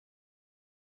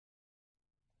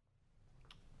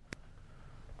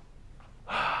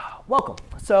Welcome.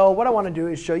 So what I want to do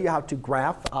is show you how to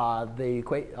graph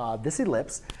this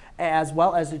ellipse, as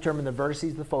well as determine the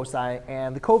vertices, the foci,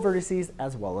 and the co-vertices,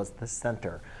 as well as the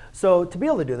center. So to be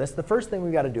able to do this, the first thing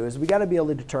we've got to do is we've got to be able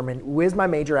to determine, is my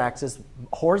major axis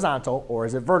horizontal or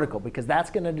is it vertical? Because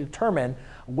that's going to determine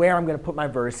where I'm going to put my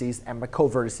vertices and my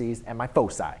co-vertices and my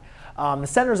foci. The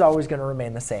center is always going to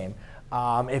remain the same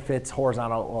if it's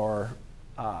horizontal or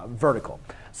vertical.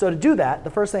 So to do that, the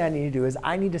first thing I need to do is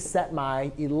I need to set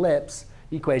my ellipse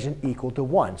equation equal to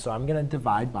 1. So I'm going to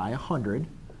divide by 100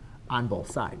 on both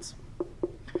sides.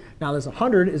 Now this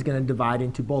 100 is going to divide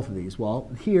into both of these. Well,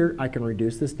 here I can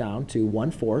reduce this down to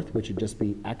 1/4, which would just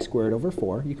be x squared over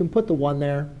 4. You can put the 1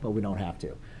 there, but we don't have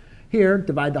to. Here,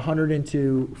 divide the 100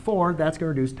 into 4. That's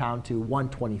going to reduce down to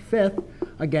 1/25.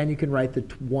 Again, you can write the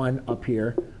 1 up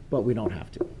here, but we don't have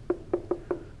to.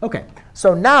 OK,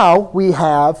 so now we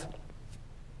have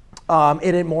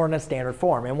it more in a standard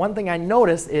form. And one thing I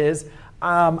notice is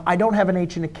I don't have an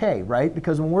h and a k, right?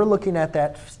 Because when we're looking at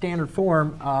that standard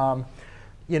form,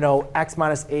 x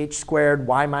minus h squared,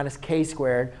 y minus k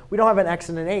squared, we don't have an x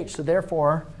and an h. So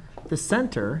therefore, the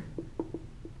center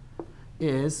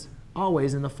is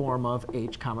always in the form of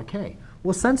h comma k.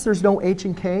 Well, since there's no h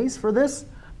and k's for this,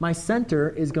 my center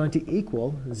is going to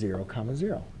equal 0,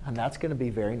 0. And that's going to be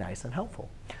very nice and helpful.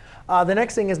 The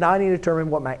next thing is now I need to determine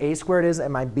what my a squared is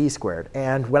and my b squared.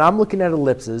 And when I'm looking at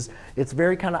ellipses, it's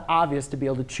very kind of obvious to be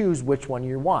able to choose which one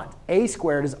you want. A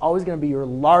squared is always going to be your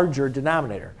larger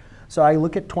denominator. So I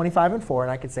look at 25 and 4,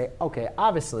 and I can say, OK,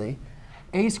 obviously,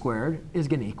 a squared is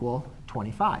going to equal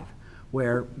 25,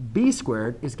 where b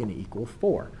squared is going to equal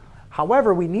 4.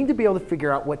 However, we need to be able to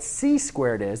figure out what c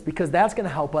squared is, because that's going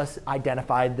to help us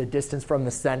identify the distance from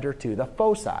the center to the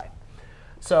foci.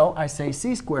 So I say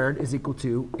c squared is equal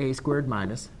to a squared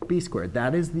minus b squared.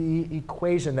 That is the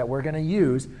equation that we're going to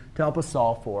use to help us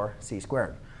solve for c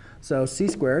squared. So c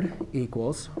squared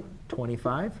equals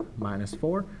 25 minus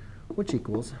 4, which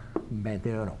equals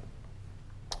 21.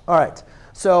 All right,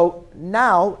 so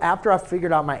now after I've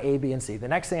figured out my a, b, and c, the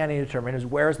next thing I need to determine is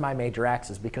where is my major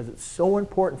axis, because it's so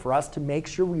important for us to make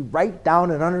sure we write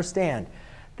down and understand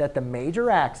that the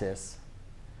major axis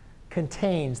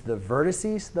contains the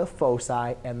vertices, the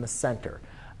foci, and the center.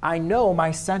 I know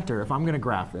my center, if I'm going to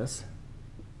graph this,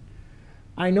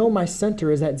 I know my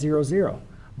center is at 0, 0.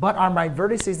 But are my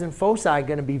vertices and foci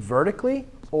going to be vertically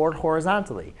or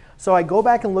horizontally? So I go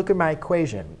back and look at my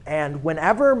equation. And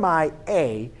whenever my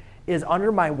a is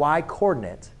under my y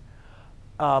coordinate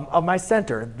of my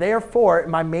center, therefore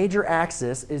my major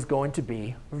axis is going to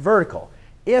be vertical.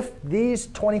 If these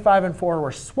 25 and 4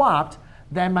 were swapped,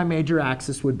 then my major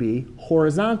axis would be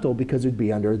horizontal because it would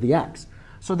be under the x.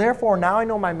 So therefore, now I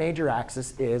know my major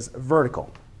axis is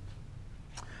vertical.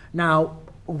 Now,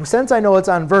 since I know it's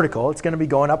on vertical, it's going to be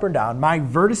going up or down. My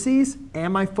vertices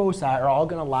and my foci are all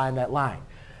going to lie in that line.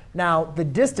 Now, the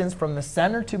distance from the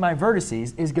center to my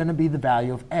vertices is going to be the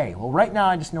value of a. Well, right now,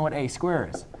 I just know what a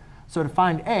squared is. So to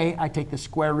find a, I take the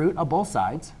square root of both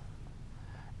sides.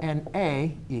 And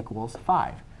a equals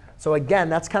 5. So again,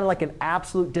 that's kind of like an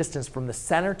absolute distance from the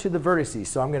center to the vertices.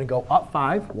 So I'm going to go up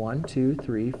 5. 1, 2,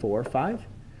 3, 4, 5.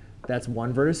 That's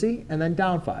one vertice. And then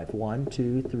down 5. 1,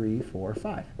 2, 3, 4,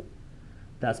 5.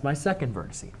 That's my second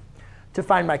vertice. To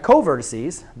find my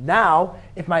co-vertices, now,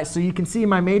 so you can see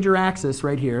my major axis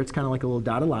right here. It's kind of like a little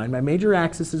dotted line. My major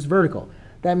axis is vertical.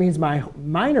 That means my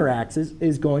minor axis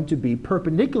is going to be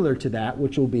perpendicular to that,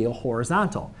 which will be a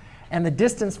horizontal. And the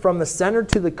distance from the center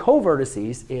to the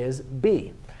co-vertices is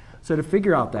b. So to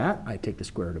figure out that, I take the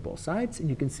square root of both sides, and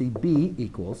you can see b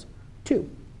equals 2.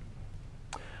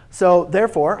 So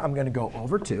therefore, I'm going to go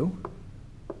over 2.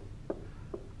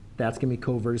 That's going to be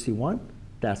co-vertice 1.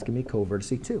 That's going to be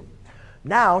co-vertice 2.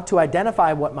 Now, to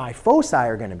identify what my foci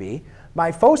are going to be,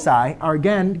 my foci are,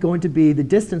 again, going to be the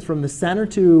distance from the center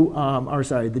to,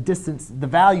 the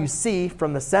value c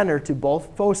from the center to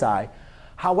both foci.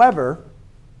 However,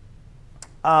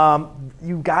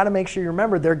 you've got to make sure you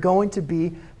remember they're going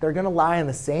to lie on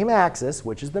the same axis,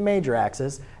 which is the major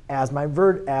axis, as my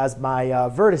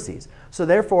vertices. So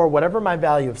therefore, whatever my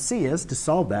value of c is, to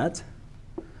solve that,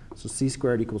 so c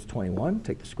squared equals 21.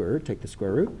 Take the square root, take the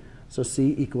square root. So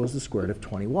c equals the square root of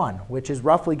 21, which is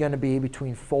roughly going to be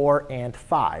between 4 and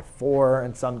 5. 4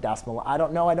 and some decimal. I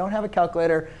don't know. I don't have a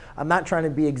calculator. I'm not trying to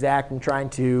be exact. I'm trying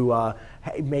to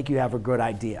make you have a good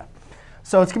idea.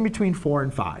 So it's going to be between 4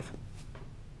 and 5.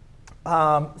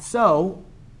 So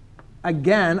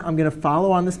again, I'm going to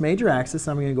follow on this major axis.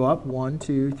 I'm going to go up 1,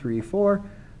 2, 3, 4.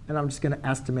 And I'm just going to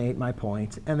estimate my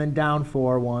point. And then down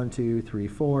 4, 1, 2, 3,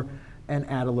 4. And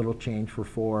add a little change for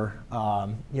 4,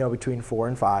 between 4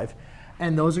 and 5.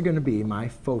 And those are going to be my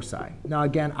foci. Now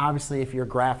again, obviously if you're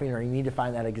graphing or you need to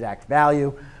find that exact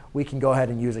value, we can go ahead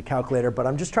and use a calculator, but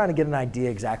I'm just trying to get an idea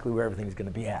exactly where everything's going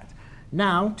to be at.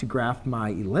 Now, to graph my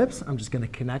ellipse, I'm just going to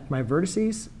connect my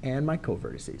vertices and my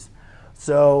co-vertices.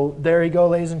 So there you go,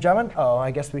 ladies and gentlemen. Oh,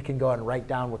 I guess we can go ahead and write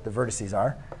down what the vertices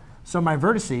are. So my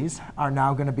vertices are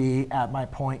now going to be at my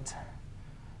point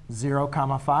 0,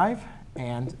 5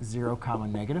 and 0,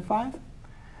 -5.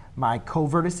 My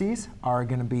co-vertices are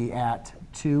going to be at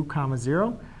 2,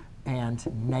 0 and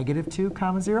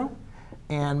 -2, 0.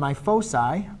 And my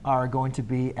foci are going to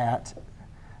be at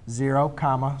 0,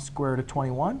 square root of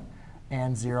 21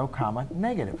 and 0,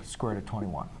 negative square root of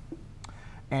 21.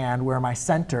 And where my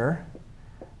center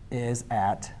is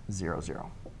at 0,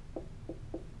 0.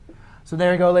 So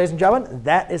there you go, ladies and gentlemen.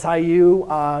 That is how you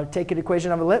take an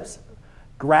equation of ellipse,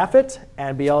 graph it,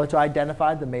 and be able to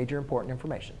identify the major important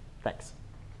information. Thanks.